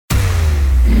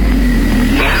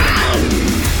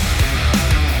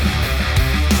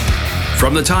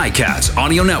From the Ticats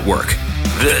Audio Network,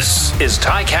 this is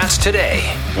Ticats Today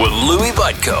with Louis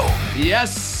Butko.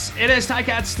 Yes, it is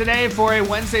Ticats Today for a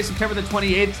Wednesday, September the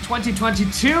 28th,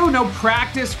 2022. No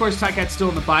practice. Of course, Ticats still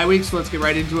in the bye week, so let's get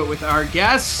right into it with our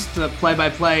guest, the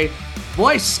play-by-play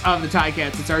voice of the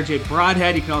Ticats. It's RJ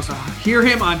Broadhead. You can also hear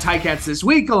him on Ticats This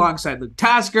Week alongside Luke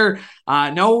Tasker.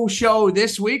 No show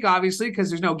this week, obviously, because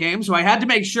there's no game, so I had to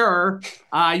make sure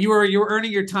you were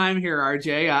earning your time here,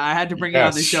 RJ. I had to bring you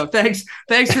on the show. Thanks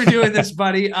for doing this,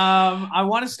 buddy. I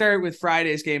want to start with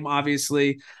Friday's game,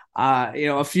 obviously.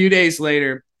 A few days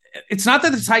later, it's not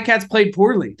that the Ticats played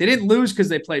poorly. They didn't lose because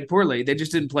they played poorly. They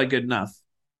just didn't play good enough.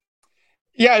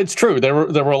 Yeah, it's true. There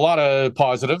were a lot of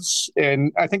positives,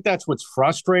 and I think that's what's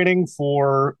frustrating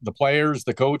for the players,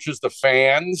 the coaches, the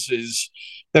fans, is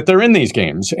that they're in these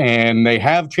games and they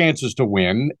have chances to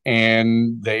win,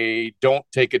 and they don't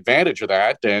take advantage of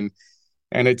that. And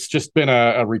it's just been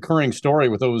a recurring story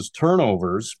with those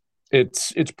turnovers.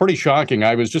 It's pretty shocking.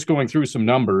 I was just going through some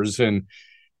numbers, and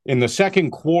in the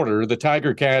second quarter, the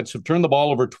Tiger Cats have turned the ball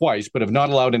over twice, but have not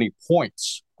allowed any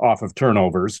points off of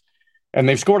turnovers. And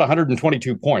they've scored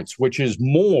 122 points, which is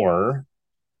more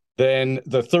than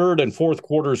the third and fourth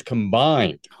quarters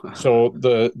combined. So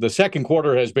the second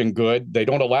quarter has been good. They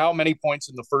don't allow many points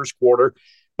in the first quarter,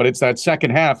 but it's that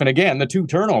second half. And again, the two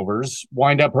turnovers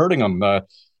wind up hurting them. The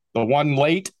one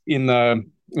late in the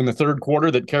third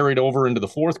quarter that carried over into the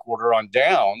fourth quarter on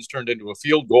downs turned into a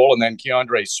field goal, and then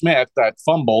Keandre Smith, that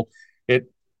fumble, it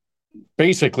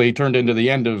basically turned into the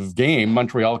end of game.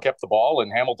 Montreal kept the ball and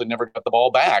Hamilton never got the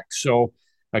ball back. So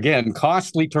again,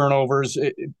 costly turnovers.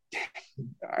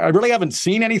 I really haven't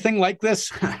seen anything like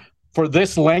this for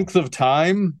this length of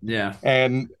time. Yeah.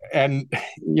 And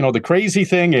the crazy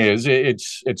thing is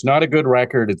it's not a good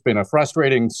record. It's been a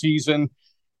frustrating season,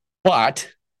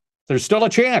 but there's still a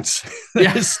chance.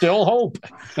 There's still hope.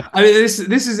 I mean, this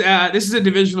is a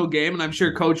divisional game, and I'm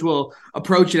sure Coach will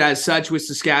approach it as such with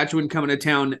Saskatchewan coming to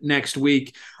town next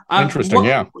week. Interesting,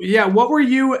 yeah. Yeah, what were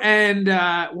you and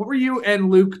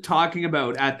Luke talking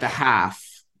about at the half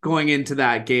going into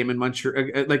that game in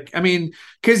Montreal?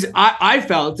 Because I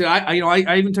felt that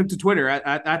I even took to Twitter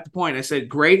at the point. I said,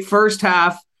 great first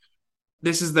half.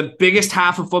 This is the biggest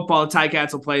half of football the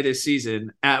Ticats will play this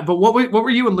season. But what were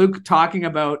you and Luke talking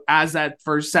about as that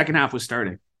second half was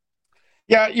starting?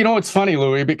 Yeah, it's funny,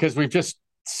 Louis, because we've just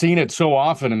seen it so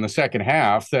often in the second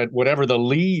half that whatever the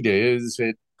lead is,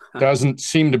 it doesn't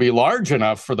seem to be large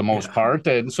enough for the most part.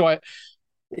 And so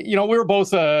we were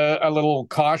both a little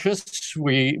cautious.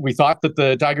 We thought that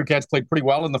the Tiger Cats played pretty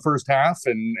well in the first half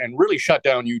and really shut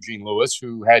down Eugene Lewis,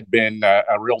 who had been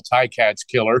a real Ticats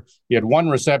killer. He had one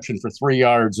reception for 3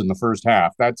 yards in the first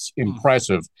half. That's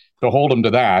impressive to hold him to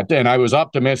that. And I was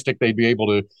optimistic they'd be able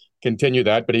to continue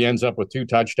that, but he ends up with 2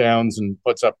 touchdowns and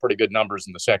puts up pretty good numbers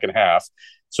in the second half.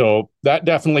 So that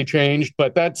definitely changed.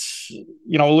 But that's,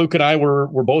 Luke and I were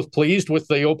both pleased with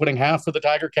the opening half of the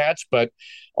Tiger Cats, but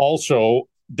also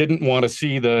didn't want to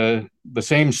see the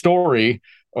same story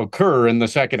occur in the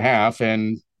second half.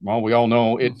 And, well, we all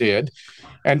know it did.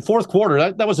 And fourth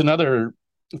quarter, that was another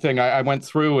thing I went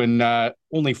through. And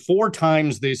only 4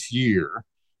 times this year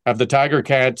have the Tiger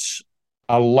Cats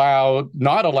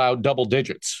not allowed double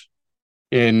digits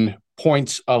in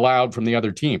points allowed from the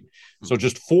other team. So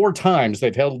just 4 times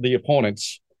they've held the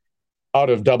opponents out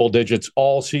of double digits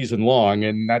all season long,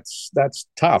 and that's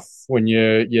tough when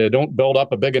you don't build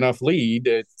up a big enough lead.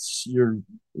 You're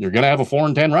going to have a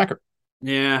 4-10 record.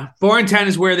 Yeah, 4-10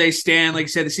 is where they stand. Like I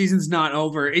said, the season's not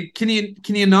over. Can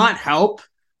you not help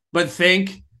but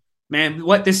think, man,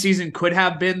 what this season could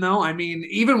have been, though? I mean,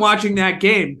 even watching that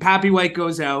game, Pappy White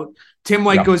goes out. Tim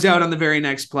White goes out on the very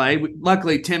next play.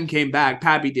 Luckily, Tim came back.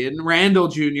 Pappy did. And Randall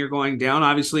Jr. going down.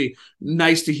 Obviously,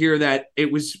 nice to hear that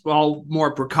it was all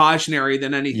more precautionary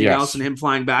than anything else and him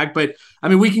flying back. But, I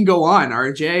mean, we can go on.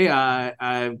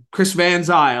 RJ, Chris Van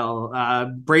Zyl,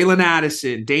 Braylon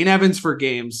Addison, Dane Evans for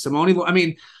games, Simone. I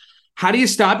mean, how do you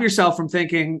stop yourself from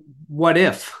thinking, what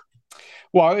if?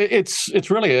 Well, it's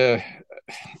really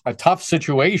a tough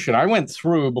situation. I went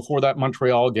through before that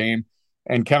Montreal game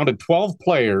and counted 12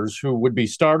 players who would be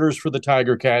starters for the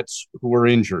Tiger Cats who were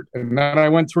injured. And then I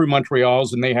went through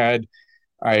Montreal's, and they had,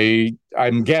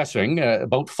 I'm guessing,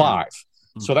 about 5.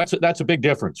 So that's a big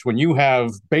difference. When you have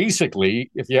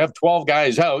basically, if you have 12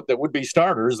 guys out that would be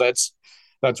starters, that's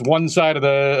one side of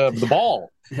the ball.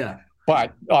 Yeah.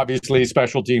 But obviously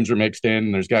special teams are mixed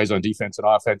in. There's guys on defense and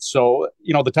offense. So,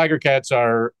 the Tiger Cats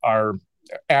are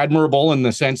admirable in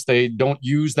the sense they don't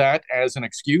use that as an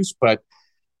excuse, but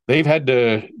they've had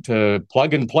to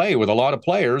plug and play with a lot of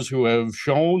players who have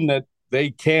shown that they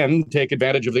can take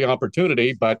advantage of the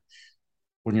opportunity. But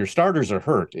when your starters are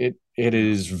hurt, it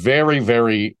is very,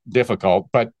 very difficult.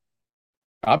 But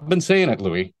I've been saying it,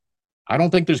 Louis. I don't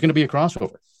think there's going to be a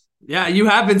crossover. Yeah, you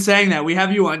have been saying that. We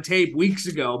have you on tape weeks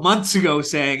ago, months ago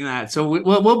saying that. So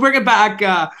we'll bring it back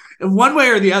one way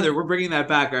or the other. We're bringing that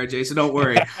back, RJ, so don't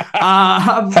worry.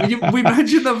 We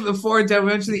mentioned the 4-10. We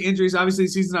mentioned the injuries. Obviously,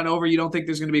 the season's not over. You don't think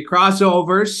there's going to be a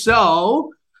crossover.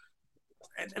 So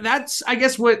that's, I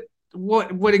guess,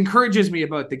 what encourages me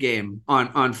about the game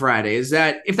on Friday is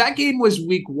that if that game was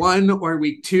week 1 or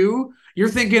week 2, you're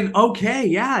thinking, okay,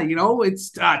 yeah,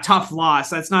 it's a tough loss.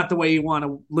 That's not the way you want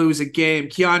to lose a game.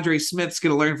 Keandre Smith's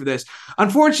going to learn for this.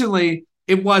 Unfortunately,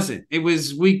 it wasn't. It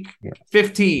was week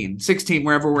 15, 16,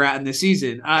 wherever we're at in the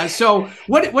season. So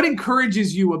what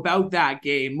encourages you about that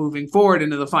game moving forward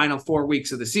into the final 4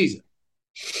 weeks of the season?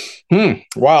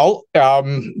 Well,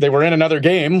 they were in another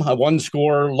game, a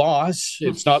 1-score loss.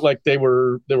 It's not like they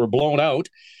were blown out.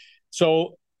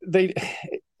 So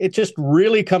it just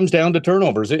really comes down to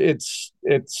turnovers.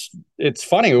 It's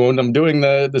funny when I'm doing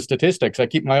the statistics. I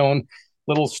keep my own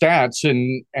little stats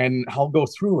and I'll go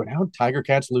through and how Tiger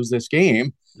Cats lose this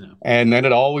game. Yeah. And then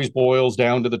it always boils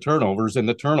down to the turnovers. And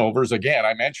the turnovers, again,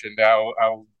 I mentioned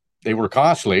how they were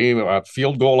costly, a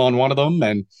field goal on one of them.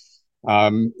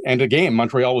 And again,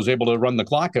 Montreal was able to run the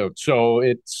clock out. So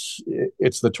it's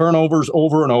the turnovers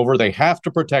over and over. They have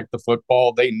to protect the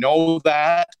football. They know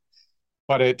that,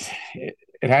 but it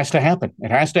has to happen. It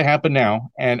has to happen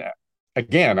now. And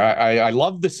again, I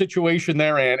love the situation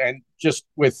there, and just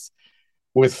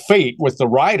with fate, with the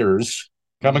Riders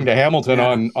coming to Hamilton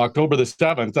on October the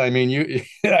 7th. I mean, you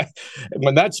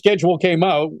when that schedule came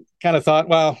out, kind of thought,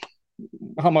 well,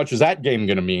 how much is that game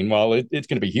going to mean? Well, it's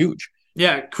going to be huge.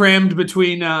 Yeah, crammed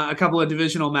between a couple of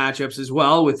divisional matchups as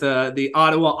well, with the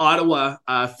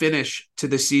Ottawa finish to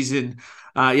the season.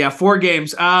 4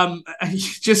 games.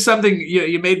 Just something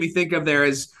you made me think of there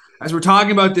as we're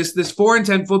talking about this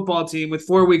 4-10 football team with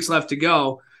 4 weeks left to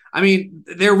go. I mean,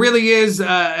 there really is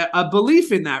a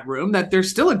belief in that room that they're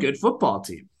still a good football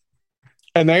team.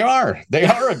 And they are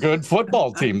a good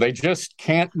football team. They just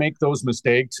can't make those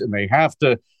mistakes, and they have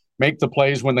to make the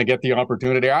plays when they get the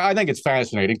opportunity. I think it's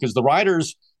fascinating because the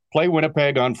Riders play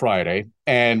Winnipeg on Friday,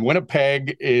 and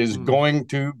Winnipeg is going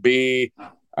to be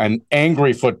an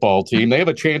angry football team. They have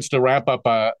a chance to wrap up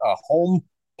a home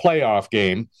playoff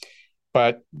game,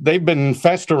 but they've been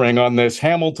festering on this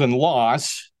Hamilton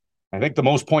loss. I think the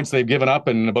most points they've given up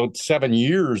in about 7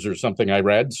 years or something, I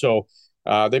read. So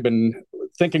they've been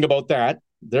thinking about that.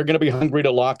 They're going to be hungry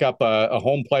to lock up a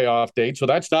home playoff date. So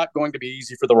that's not going to be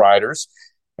easy for the Riders.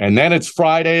 And then it's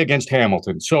Friday against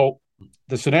Hamilton. So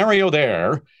the scenario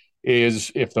there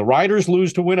is if the Riders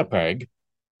lose to Winnipeg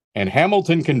and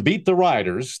Hamilton can beat the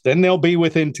Riders, then they'll be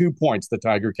within 2 points, the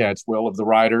Tiger Cats will, of the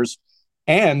Riders,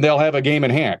 and they'll have a game in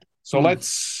hand. So let's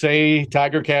say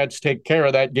Tiger Cats take care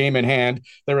of that game in hand.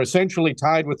 They're essentially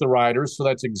tied with the Riders, so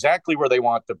that's exactly where they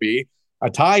want to be. A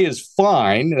tie is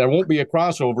fine. There won't be a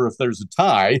crossover if there's a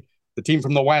tie. The team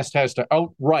from the West has to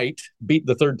outright beat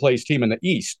the third-place team in the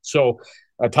East. So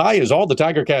a tie is all the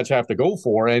Tiger Cats have to go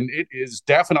for, and it is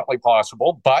definitely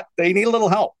possible, but they need a little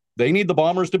help. They need the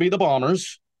Bombers to be the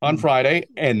Bombers on Friday,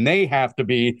 and they have to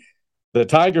be the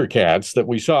Tiger Cats that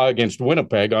we saw against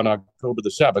Winnipeg on October the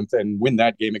 7th and win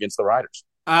that game against the Riders.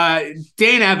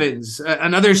 Dane Evans,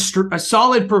 another a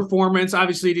solid performance.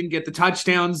 Obviously, he didn't get the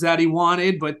touchdowns that he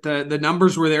wanted, but the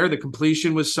numbers were there. The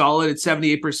completion was solid at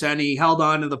 78%. He held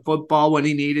on to the football when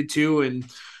he needed to,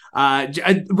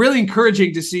 and really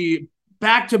encouraging to see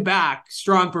back-to-back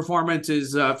strong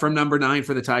performances from number 9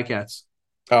 for the Ticats.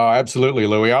 Oh, absolutely,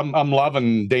 Louis. I'm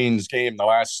loving Dane's game the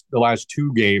last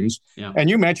 2 games. Yeah. And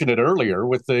you mentioned it earlier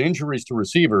with the injuries to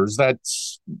receivers.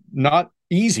 That's not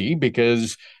easy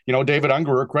because, David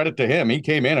Ungerer, credit to him, he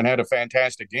came in and had a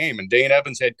fantastic game, and Dane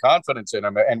Evans had confidence in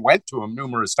him and went to him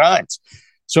numerous times.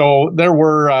 So there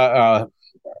were a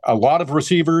lot of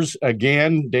receivers.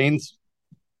 Again, Dane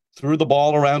threw the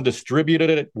ball around, distributed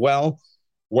it well.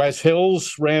 Wes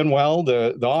Hills ran well.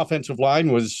 The offensive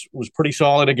line was pretty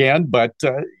solid again, but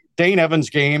Dane Evans'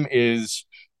 game is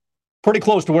pretty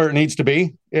close to where it needs to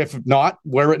be, if not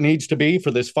where it needs to be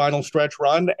for this final stretch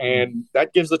run, and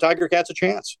that gives the Tiger Cats a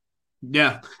chance.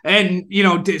 Yeah, and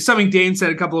something Dane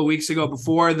said a couple of weeks ago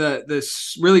before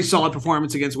this really solid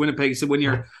performance against Winnipeg. He said, "When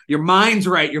your mind's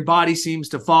right, your body seems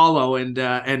to follow,"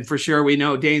 and for sure we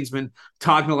know Dane's been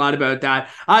talking a lot about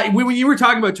that. When you were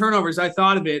talking about turnovers, I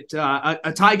thought of it.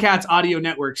 A Ticats Audio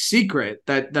Network secret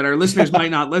that our listeners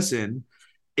might not listen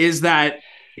is that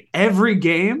every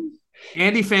game,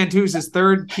 Andy Fantuz's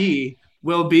third key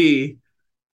will be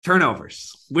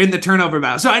Turnovers. Win the turnover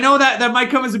battle. So I know that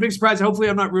might come as a big surprise. Hopefully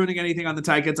I'm not ruining anything on the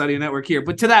Ticats Audio Network here.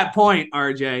 But to that point,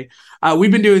 RJ,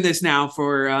 we've been doing this now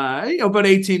for about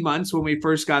 18 months when we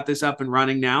first got this up and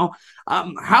running now.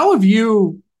 How have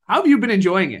you been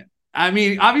enjoying it? I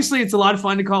mean, obviously it's a lot of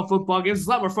fun to call football games. It's a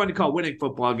lot more fun to call winning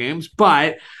football games,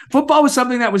 but football was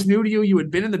something that was new to you. You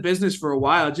had been in the business for a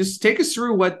while. Just take us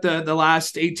through what the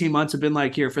last 18 months have been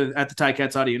like here at the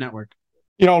Ticats Audio Network.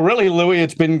 Really, Louis,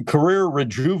 it's been career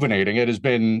rejuvenating. It has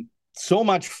been so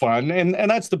much fun, and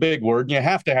that's the big word. You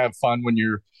have to have fun when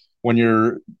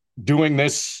you're doing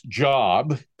this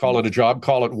job. Call it a job,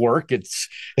 call it work.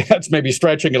 That's maybe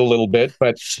stretching it a little bit,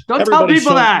 but don't tell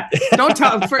people that. Don't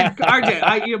tell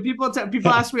RJ.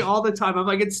 People ask me all the time. I'm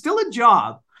like, it's still a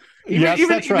job. Even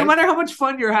right. No matter how much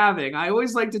fun you're having, I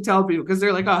always like to tell people because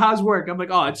they're like, "Oh, how's work?" I'm like,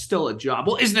 "Oh, it's still a job."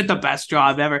 Well, isn't it the best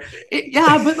job ever?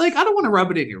 Yeah, but like, I don't want to rub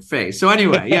it in your face. So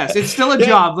anyway, yes, it's still a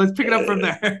job. Let's pick it up from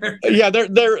there. Yeah,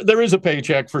 there is a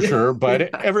paycheck for sure, but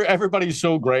everybody's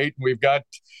so great. We've gotten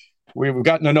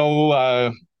to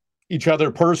know each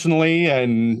other personally,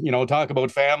 and talk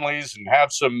about families and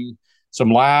have some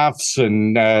laughs.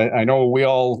 And I know we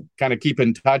all kind of keep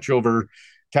in touch over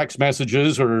text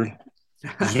messages or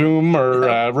Zoom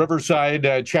or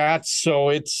Riverside chats. So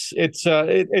it's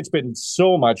been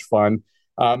so much fun.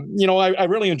 I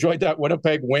really enjoyed that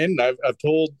Winnipeg win. I've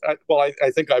told, I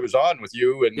think I was on with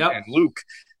you and Luke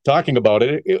talking about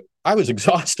it. I was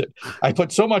exhausted. I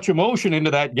put so much emotion into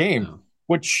that game,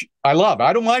 which I love.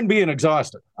 I don't mind being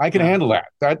exhausted. I can handle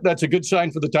that. That's a good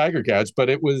sign for the Tiger Cats, but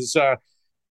it was,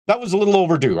 that was a little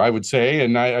overdue, I would say.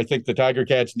 And I think the Tiger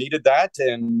Cats needed that,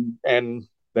 and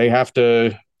they have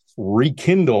to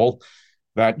rekindle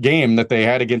that game that they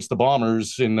had against the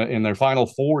Bombers in their final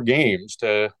 4 games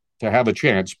to have a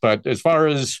chance. But as far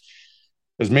as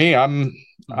me,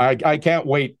 I can't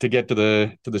wait to get to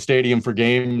the stadium for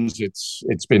games.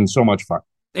 It's been so much fun.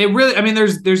 It really, I mean,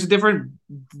 there's a different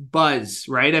buzz,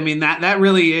 right? I mean, that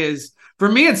really is,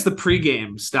 for me, it's the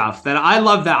pregame stuff that I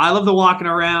love. That I love the walking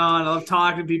around. I love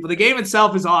talking to people. The game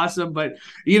itself is awesome, but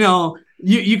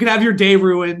you could have your day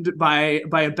ruined by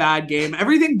a bad game.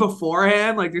 Everything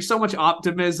beforehand, like there's so much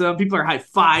optimism. People are high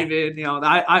fiving,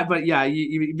 but yeah,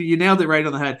 you nailed it right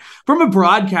on the head from a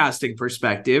broadcasting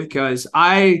perspective, because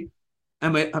I'm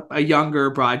a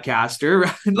younger broadcaster,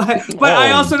 but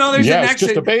I also know there's a next,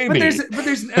 just a baby. But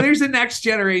there's a next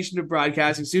generation of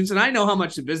broadcasting students, and I know how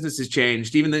much the business has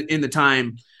changed, even in the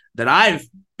time that I've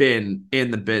been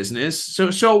in the business.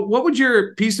 So what would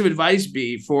your piece of advice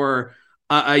be for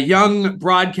a young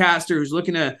broadcaster who's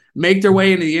looking to make their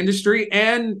way into the industry,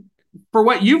 and for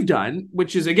what you've done,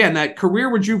 which is again that career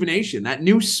rejuvenation, that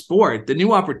new sport, the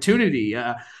new opportunity?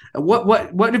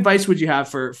 What advice would you have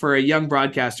for a young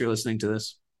broadcaster listening to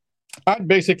this? I'd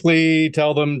basically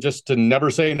tell them just to never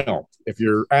say no. If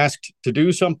you're asked to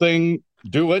do something,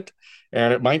 do it.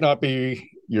 And it might not be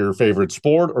your favorite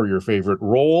sport or your favorite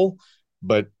role,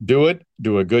 but do it,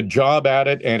 do a good job at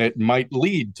it, and it might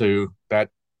lead to that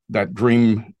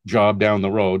dream job down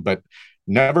the road, but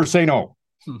never say no.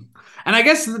 And I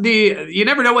guess you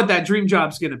never know what that dream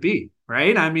job's going to be,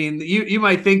 right? I mean, you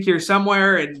might think you're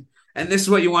somewhere and this is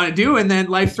what you want to do, and then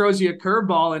life throws you a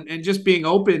curveball, and just being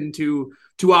open to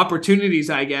opportunities,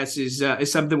 I guess,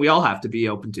 is something we all have to be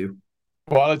open to.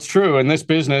 Well, it's true. In this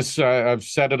business, I've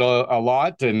said it a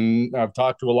lot, and I've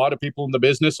talked to a lot of people in the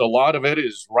business. A lot of it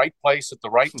is right place at the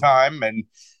right time, and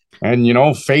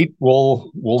fate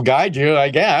will guide you, I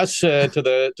guess, to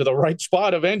the right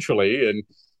spot eventually.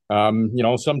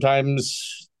 And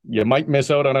sometimes you might miss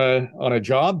out on a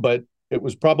job, but it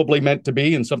was probably meant to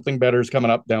be, and something better is coming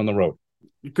up down the road.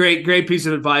 Great piece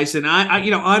of advice. And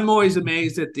I'm always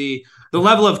amazed at the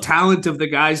level of talent of the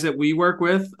guys that we work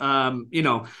with.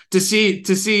 To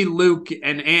see Luke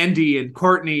and Andy and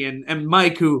Courtney and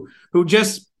Mike, who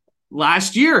just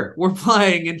last year were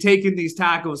playing and taking these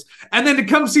tackles, and then to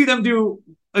come see them do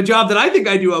a job that I think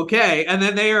I do okay, and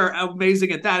then they are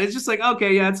amazing at that. It's just like,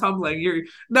 okay, yeah, it's humbling. You're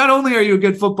not only are you a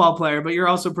good football player, but you're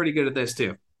also pretty good at this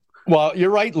too. Well, you're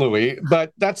right, Louis,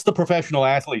 but that's the professional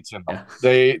athletes in them.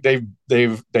 Yeah.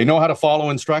 They know how to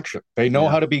follow instruction. They know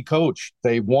how to be coached.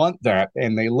 They want that,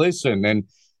 and they listen.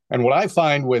 And what I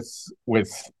find with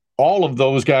all of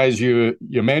those guys you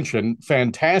mentioned,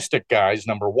 fantastic guys,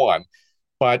 number one,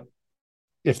 but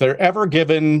if they're ever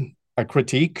given a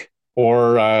critique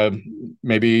or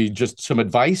maybe just some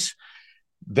advice,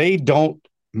 they don't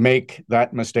make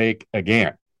that mistake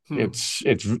again.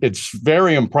 It's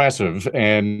very impressive,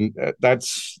 and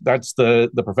that's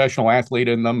the professional athlete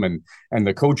in them, and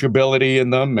the coachability in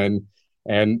them, and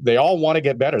and they all want to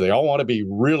get better. They all want to be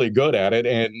really good at it,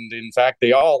 and in fact,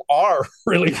 they all are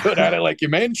really good at it, like you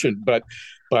mentioned. But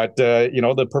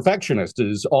the perfectionist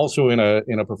is also in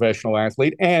a professional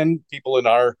athlete, and people in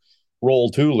our role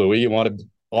too, Louis. You want to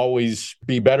always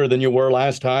be better than you were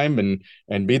last time,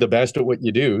 and be the best at what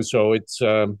you do. So it's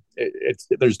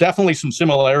there's definitely some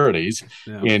similarities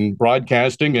in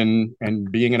broadcasting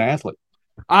and being an athlete.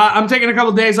 I'm taking a couple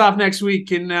of days off next week.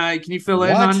 Can you fill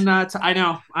in on? I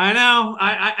know.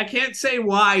 I can't say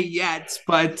why yet,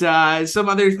 but some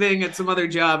other thing at some other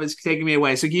job is taking me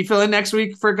away. So can you fill in next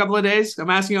week for a couple of days? I'm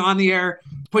asking you on the air,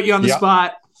 put you on the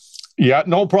spot. Yeah,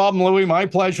 no problem, Louis. My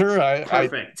pleasure.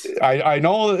 Perfect. I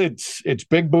know it's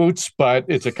big boots, but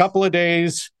it's a couple of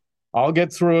days. I'll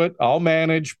get through it. I'll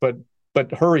manage, but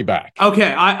hurry back.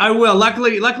 Okay, I will.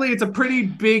 Luckily, it's a pretty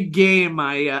big game.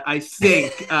 I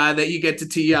think that you get to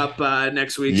tee up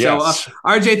next week. Yes. So,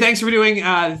 RJ, thanks for doing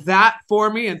that for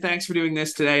me, and thanks for doing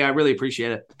this today. I really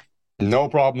appreciate it. No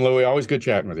problem, Louis. Always good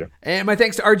chatting with you. And my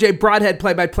thanks to RJ Broadhead,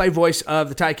 play-by-play voice of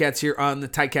the Ticats here on the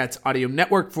Ticats Audio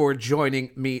Network, for joining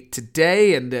me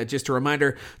today. And just a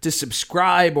reminder to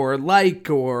subscribe or like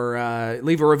or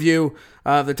leave a review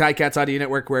of the Ticats Audio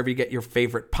Network wherever you get your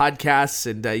favorite podcasts.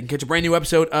 And you can catch a brand new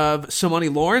episode of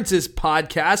Simone Lawrence's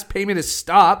podcast, Payment is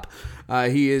Stop.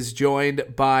 He is joined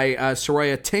by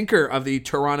Soraya Tinker of the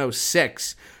Toronto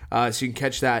Six. So you can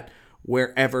catch that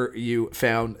wherever you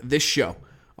found this show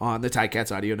on the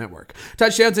Ticats Audio Network.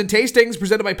 Touchdowns and Tastings,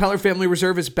 presented by Peller Family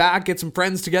Reserve, is back. Get some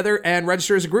friends together and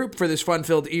register as a group for this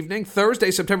fun-filled evening. Thursday,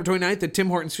 September 29th at Tim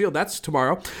Hortons Field. That's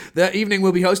tomorrow. The evening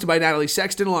will be hosted by Natalie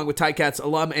Sexton, along with Ticats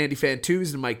alum Andy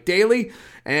Fantuz and Mike Daly,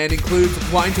 and includes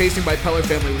wine tasting by Peller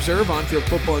Family Reserve, on-field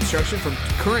football instruction from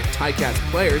current Ticats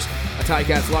players, a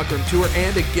Ticats locker room tour,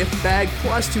 and a gift bag,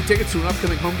 plus 2 tickets to an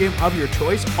upcoming home game of your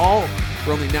choice, all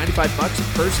for only $95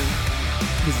 a person.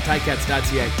 Visit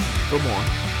Ticats.ca for more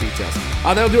details.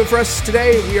 That'll do it for us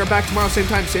today. We are back tomorrow, same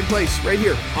time, same place, right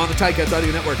here on the Ticats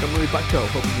Audio Network. I'm Louis Butko.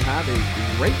 Hoping you have a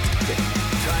great day.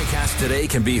 Ticats Today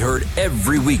can be heard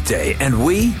every weekday, and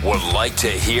we would like to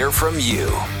hear from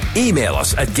you. Email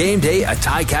us at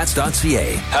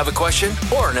gameday@ticats.ca. Have a question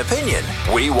or an opinion?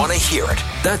 We want to hear it.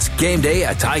 That's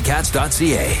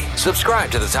gameday@ticats.ca.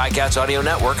 Subscribe to the Ticats Audio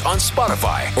Network on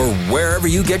Spotify or wherever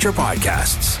you get your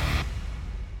podcasts.